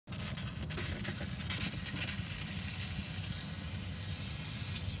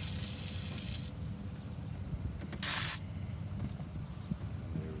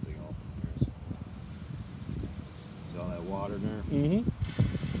Mm-hmm.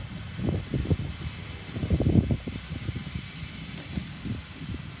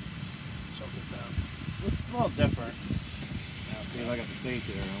 Choke this down. It's a little different. Now, see if I got the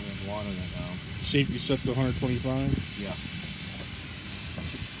safety there. I'm going to water that down. Safety set to 125? Yeah.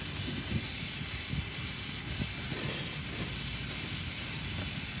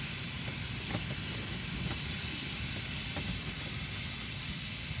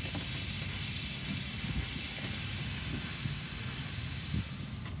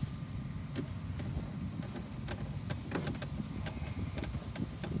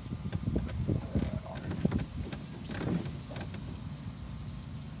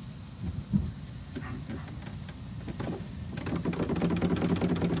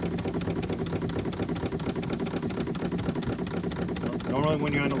 Normally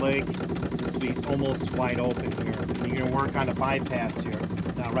when you're on the lake, this will be almost wide open here. And you're going to work on the bypass here.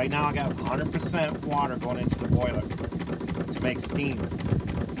 Now right now I got 100% water going into the boiler to make steam.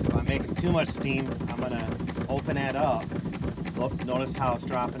 If I'm making too much steam, I'm going to open that up. Look, notice how it's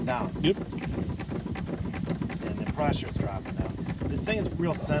dropping down. Yep. And the pressure's dropping down. This thing is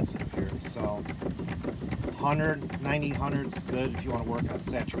real sensitive here, so 100, 90, 100 is good if you want to work on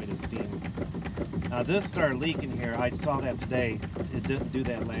saturated steam. Now this started leaking here. I saw that today. It didn't do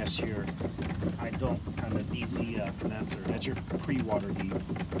that last year. I don't on the DC condenser. That's your pre-water heat.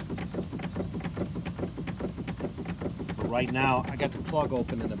 But right now, I got the plug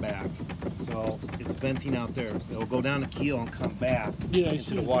open in the back, so it's venting out there. It'll go down the keel and come back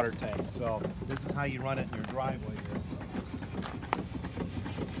into the water tank. So this is how you run it in your driveway here.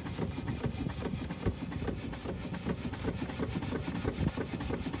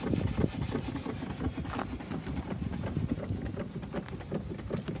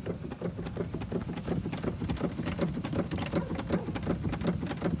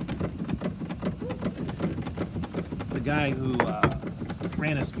 The guy who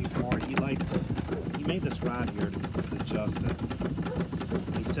ran us before, he made this rod here to adjust it.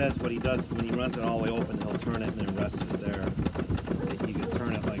 He says what he does when he runs it all the way open, he'll turn it and then rest it there. You can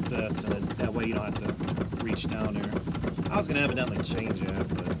turn it like this, and that way you don't have to reach down there. I was going to evidently change that,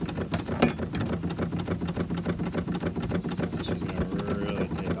 but she's going to really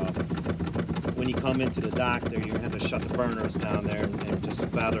take off. When you come into the dock there, you're going to have to shut the burners down there and just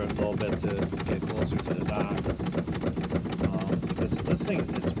feather it a little bit to get closer to the dock. This thing,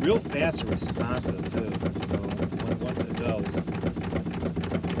 it's real fast and responsive too, so once it goes.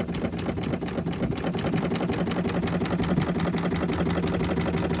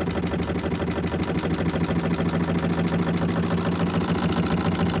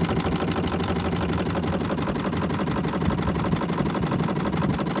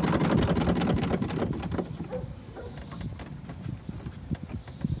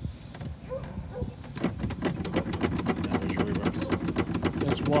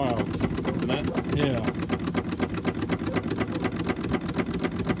 Wow. Isn't it? Yeah.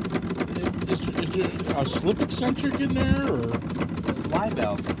 Is there a slip eccentric in there, or? It's a slide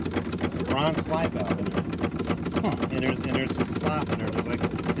valve. It's a bronze slide valve in there. Huh. And there's some slop in there. There's like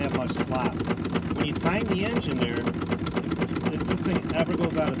that much slop. When you time the engine there, if this thing ever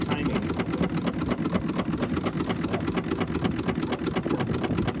goes out of timing,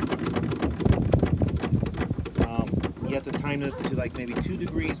 you have to time this to like maybe 2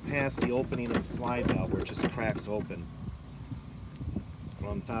 degrees past the opening of the slide valve where it just cracks open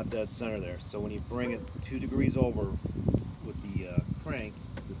from top dead center there. So when you bring it 2 degrees over with the crank,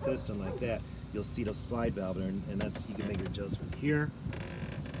 the piston like that, you'll see the slide valve there, and that's, you can make your adjustment here,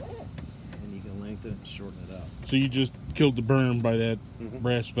 and you can lengthen it and shorten it up. So you just killed the burn by that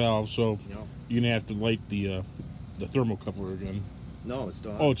brass valve, so you're gonna have to light the thermocoupler again. No, it's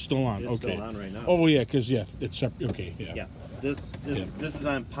still on. Oh, it's still on. It's okay. still on right now. Oh, yeah, because it's separate. Okay, yeah. Yeah. This is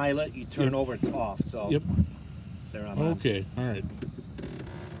on pilot. You turn over, it's off. So there I'm on. Okay, all right.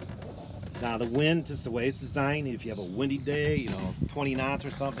 Now the wind, just the way it's designed, if you have a windy day, 20 knots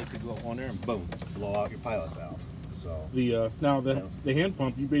or something, it could go on there and boom, blow out your pilot valve. So the the hand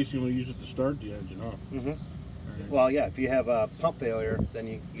pump, you basically use it to start the engine, huh? Right. Well, yeah. If you have a pump failure, then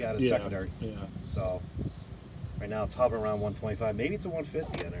you got a secondary. Yeah. So. Right now it's hovering around 125. Maybe it's a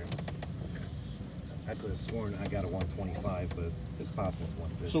 150 in there. I could have sworn I got a 125, but it's possible it's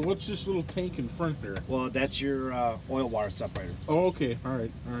 150. So what's this little tank in front there? Well, that's your oil water separator. Oh, okay. All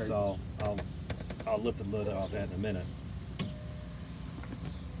right. All right. So I'll lift the lid off that in a minute.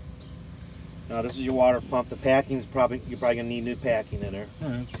 Now this is your water pump. The packing's you're probably gonna need new packing in there. All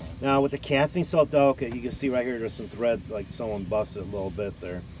right, that's fine. Now with the casting so delicate, you can see right here there's some threads like someone busted a little bit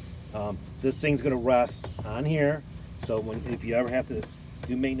there. This thing's going to rest on here, so if you ever have to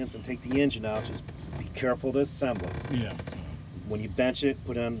do maintenance and take the engine out, just be careful to assemble it. Yeah. When you bench it,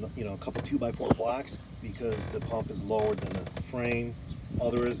 put on, you know, a couple 2x4 blocks because the pump is lower than the frame. All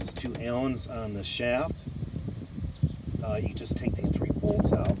there is 2 Allens on the shaft. You just take these 3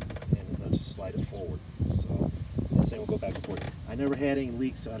 bolts out and it'll just slide it forward. So this thing will go back and forth. I never had any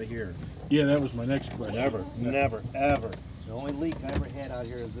leaks out of here. Yeah, that was my next question. Never, ever. The only leak I ever had out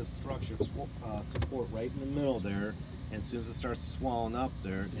here is this structure support right in the middle there. And as soon as it starts swelling up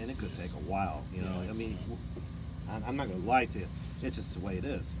there, and it could take a while, you know. I mean, I'm not going to lie to you. It's just the way it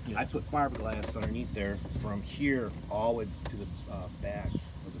is. I put fiberglass underneath there from here all the way to the back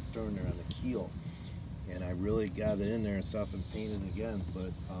of the stern there on the keel. And I really got it in there and stuff and painted it again,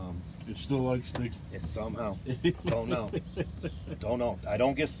 but it still likes to. It's somehow. Don't know. Don't know. I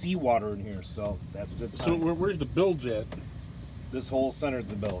don't get seawater in here, so that's a good sign. So where's the bilge at? This whole center is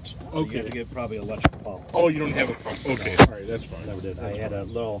the bilge. So okay. You have to get probably an electric pump. Oh, you don't have a pump. Okay. All right, that's fine. Never did. I had a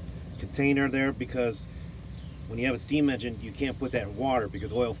little container there because when you have a steam engine, you can't put that in water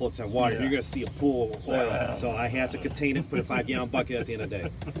because oil floats in water. You're going to see a pool of oil. So I had to contain it, put a 5-gallon bucket at the end of the day.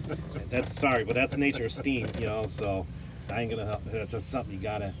 That's sorry, but that's the nature of steam, you know. So I ain't gonna help. That's something you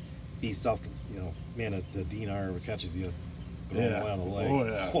gotta be you know. Man, the DNR ever catches you throwing oil on the leg.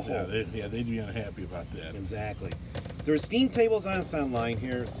 Oh yeah, they'd be unhappy about that. Exactly. There's steam tables on this online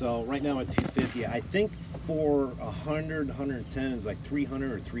here. So right now at 250, I think for 100, 110 is like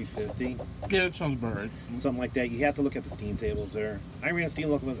 300 or 350. Yeah, that sounds about right. Something like that. You have to look at the steam tables there. I ran steam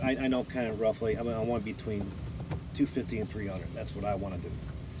locomotives. I know kind of roughly. I mean, I want between 250 and 300. That's what I want to do.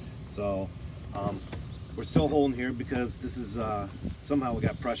 So we're still holding here because this is somehow we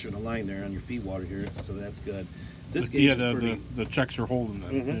got pressure in the line there on your feed water here, so that's good. This gauge is pretty. The checks are holding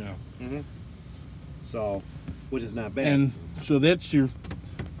that. So, which is not bad. And so that's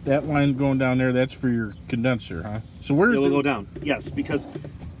that line going down there. That's for your condenser, huh? So where's it will go down? Yes, because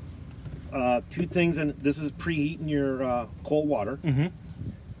 2 things, and this is preheating your cold water,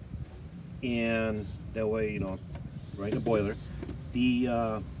 and that way, you know, right in the boiler.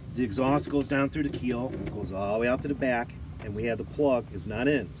 The exhaust goes down through the keel, goes all the way out to the back, and we have the plug is not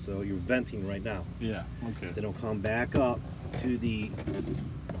in, so you're venting right now. Yeah, okay. Then it'll come back up to the.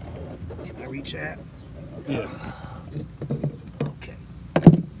 Can I reach that? Yeah. Okay.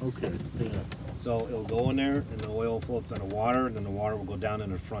 Okay. Yeah. So it'll go in there, and the oil floats on the water, and then the water will go down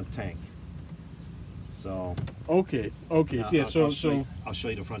in the front tank. So. Okay. Okay. Yeah. I'll show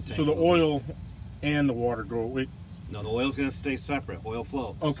you the front tank. So the oil and the water go. Wait. No, the oil's going to stay separate. Oil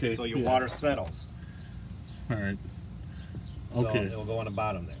floats. Okay. So your water settles. All right. So okay. it'll go on the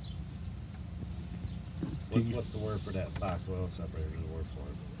bottom there. What's the word for that? Box oil separator is the word for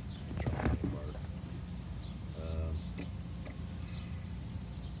it.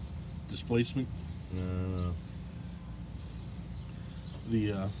 Displacement? No.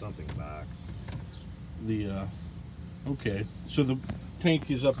 The something box. Okay. So the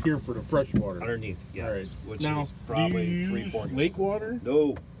tank is up here for the fresh water. Underneath, yeah. All right. Which now, is probably do you use 3-4 lake water?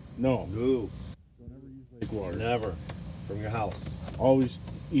 No. No. No. So never use lake water. Never. From your house. Always,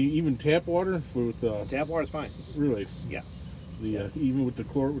 even tap water with tap water is fine. Really? Yeah. Even with the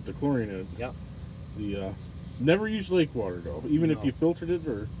chlorine in it. Yeah. Never use lake water though. Even if you filtered it,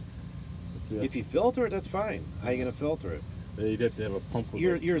 or if you filter it, that's fine. How are you gonna filter it? They'd have to have a pump. With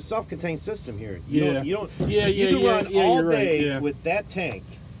you're a self-contained system here. You can run all day with that tank,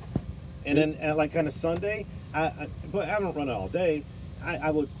 and then like on a Sunday, but I don't run it all day.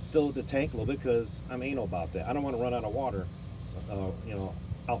 I would fill the tank a little bit because I'm anal about that. I don't want to run out of water, you know,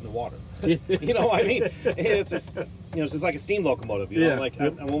 out in the water. You know what I mean? It's just, you know, it's just like a steam locomotive. You know, like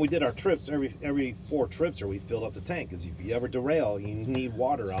when we did our trips, every 4 trips, we filled up the tank because if you ever derail, you need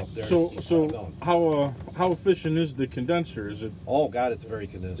water out there. So how efficient is the condenser? Is it? Oh God, it's very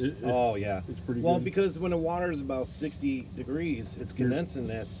condensed. Oh yeah, it's pretty well good. Because when the water is about 60 degrees, it's condensing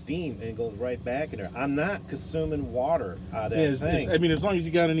that steam and it goes right back in there. I'm not consuming water out of that thing. I mean, as long as you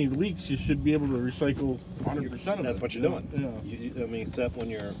got any leaks, you should be able to recycle 100% of it. That's what you're doing. Yeah. I mean, except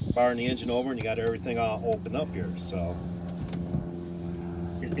when you're firing the engine over and you got everything all open up here. So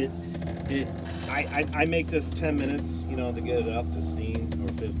I make this 10 minutes, you know, to get it up to steam, or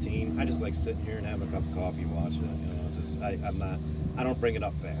 15. I just like sitting here and having a cup of coffee and watching it. You know, just I don't bring it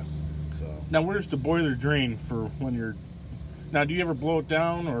up fast. So now, where's the boiler drain for when you're? Now, do you ever blow it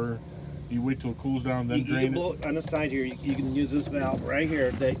down, or do you wait till it cools down then drain can blow it on the side here. You can use this valve right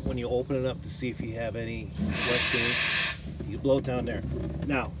here. That when you open it up to see if you have any wet steam, you blow it down there.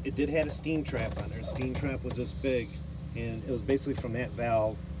 Now, it did have a steam trap on there. The steam trap was this big, and it was basically from that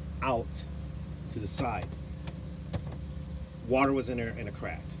valve out to the side. Water was in there and it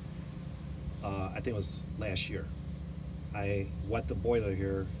cracked. I think it was last year. I wet the boiler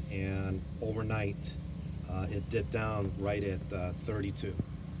here, and overnight it dipped down right at 32.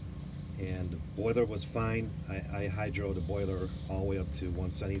 And the boiler was fine. I hydro the boiler all the way up to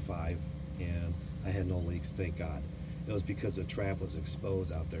 175, and I had no leaks, thank God. It was because the trap was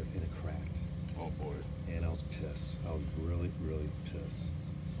exposed out there and it cracked. Oh boy. And I was pissed. I was really, really pissed.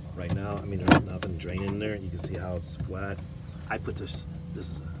 Right now, I mean, there's nothing draining in there. You can see how it's wet. I put this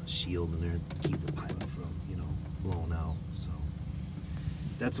is a shield in there to keep the pilot from, you know, blowing out. So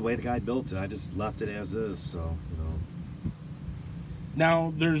that's the way the guy built it. I just left it as is, so, you know.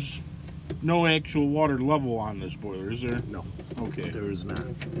 Now, there's no actual water level on this boiler, is there? No. Okay. There is not.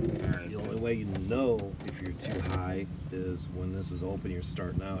 Right. The only way you know if you're too high is when this is open, you're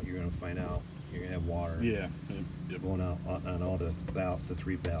starting out, you're going to find out you're going to have water going out on all the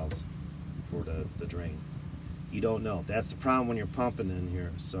three valves for the drain. You don't know. That's the problem when you're pumping in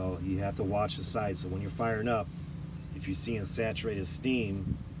here. So you have to watch the side. So when you're firing up, if you're seeing saturated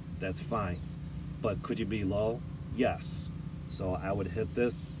steam, that's fine. But could you be low? Yes. So I would hit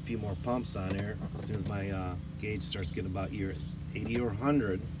this, a few more pumps on there. As soon as my gauge starts getting about either 80 or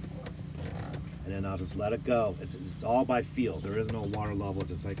 100, and then I'll just let it go. It's all by feel. There is no water level at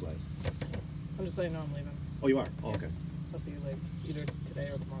the cycle glass. I'm just letting you know I'm leaving. Oh, you are? Oh, okay. I'll see you like either today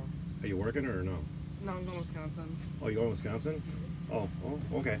or tomorrow. Are you working or no? No, I'm going to Wisconsin. Oh, you're going to Wisconsin? Oh,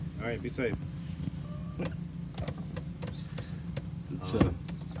 okay. All right, be safe. It's, so from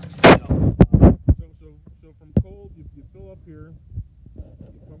cold, you fill up here, you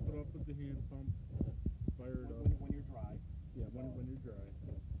pump it up with the hand pump, fire it up. When you're dry. Yeah, when you're dry.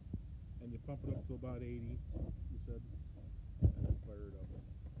 And you pump it up to about 80, you said, and then fire it up.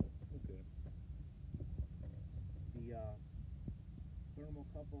 Okay. The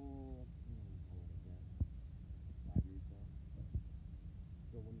thermocouple, 5 years ago.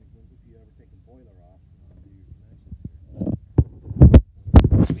 So if you ever take a boiler off, do your connections here.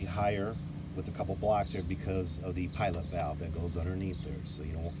 It must be higher with a couple blocks here because of the pilot valve that goes underneath there, so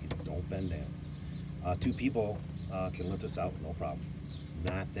you don't bend down. 2 people can lift this out, no problem. It's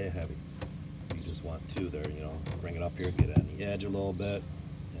not that heavy. You just want 2 there, you know, bring it up here, get it on the edge a little bit,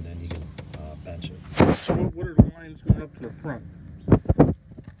 and then you can bench it. So what are the lines going up to the front? All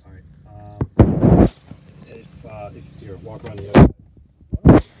right. If here, walk around the other.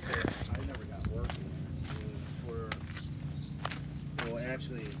 I never got working is where it will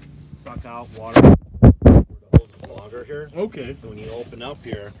actually suck out water where the hose is longer here. Okay. So when you open up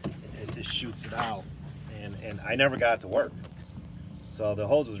here, it just shoots it out, and I never got it to work. So the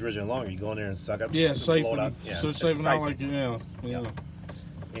hose was originally longer. You go in there and suck up. Yeah, siphon. siphon. Out. Yeah, so it's siphon out like yeah.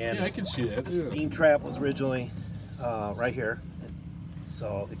 And yeah, I can see that. The steam trap was originally right here,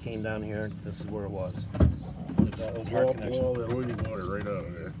 so it came down here. This is where it was. It was a hard connection. All that oily water right out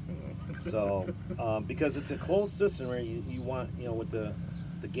of there. So because it's a closed system, where you want, you know, with the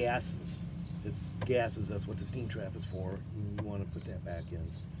gases, it's gases. That's what the steam trap is for. You want to put that back in.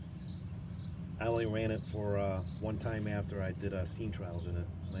 I only ran it for one time after I did steam trials in it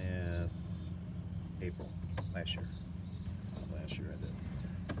last April, last year. Last year I did.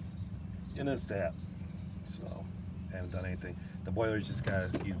 And it's that. So I haven't done anything. The boiler just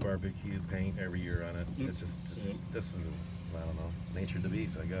got to use barbecue paint every year on it. It's just this is, I don't know, nature of the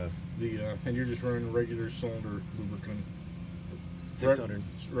beast, I guess. And you're just running a regular cylinder lubricant. 600.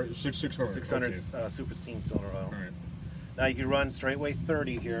 Right, 600. 600 okay. super steam cylinder oil. All right. Now you can run straightaway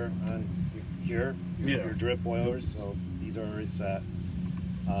 30 here on your drip boilers. So these are already set.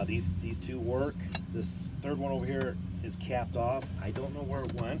 These 2 work. This third one over here is capped off. I don't know where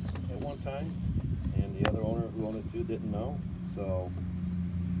it went at one time, and the other owner who owned it too didn't know. So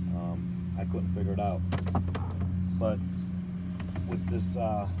I couldn't figure it out. But with this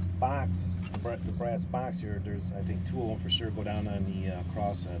box, the brass box here, there's I think 2 of them for sure go down on the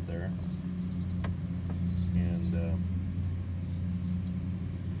crosshead there, and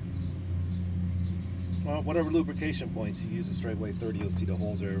whatever lubrication points you use, a straightaway 30, you'll see the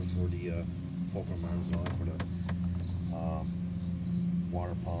holes there for the fulcrum arms and all that for the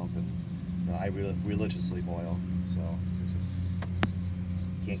water pump, and I religiously boil, so it's just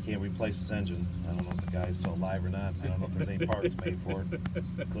can't replace this engine. I don't know if the guy's still alive or not. I don't know if there's any parts made for it.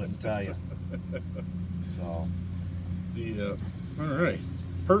 Couldn't tell you. So all right,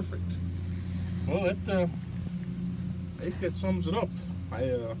 perfect. Well, I think that sums it up.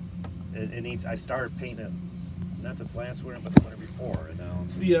 It needs. I started painting it, not this last winter, but the winter before, and now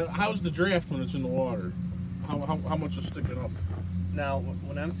it's just, how's the draft when it's in the water? How much is sticking up? Now,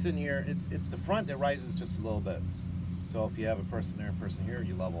 when I'm sitting here, it's the front that rises just a little bit. So if you have a person there and a person here,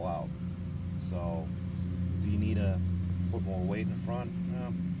 you level out. So do you need to put more weight in the front?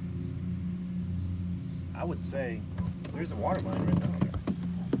 I would say there's a water line right down there.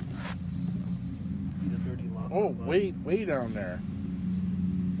 See the dirty lava? Oh, way down there.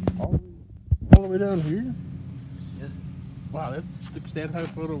 All the way down here? Yeah. Wow, that sticks that high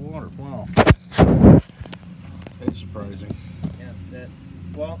foot of water. Wow. That's surprising. Yeah. That.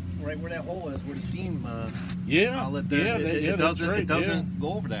 Well, right where that hole is, where the steam Yeah. outlet there, it that's right, doesn't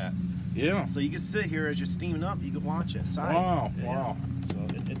go over that. Yeah. So you can sit here as you're steaming up. You can watch it side. Wow. Yeah. Wow. So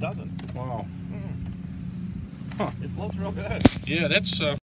it doesn't. Wow. It floats real good. Yeah, that's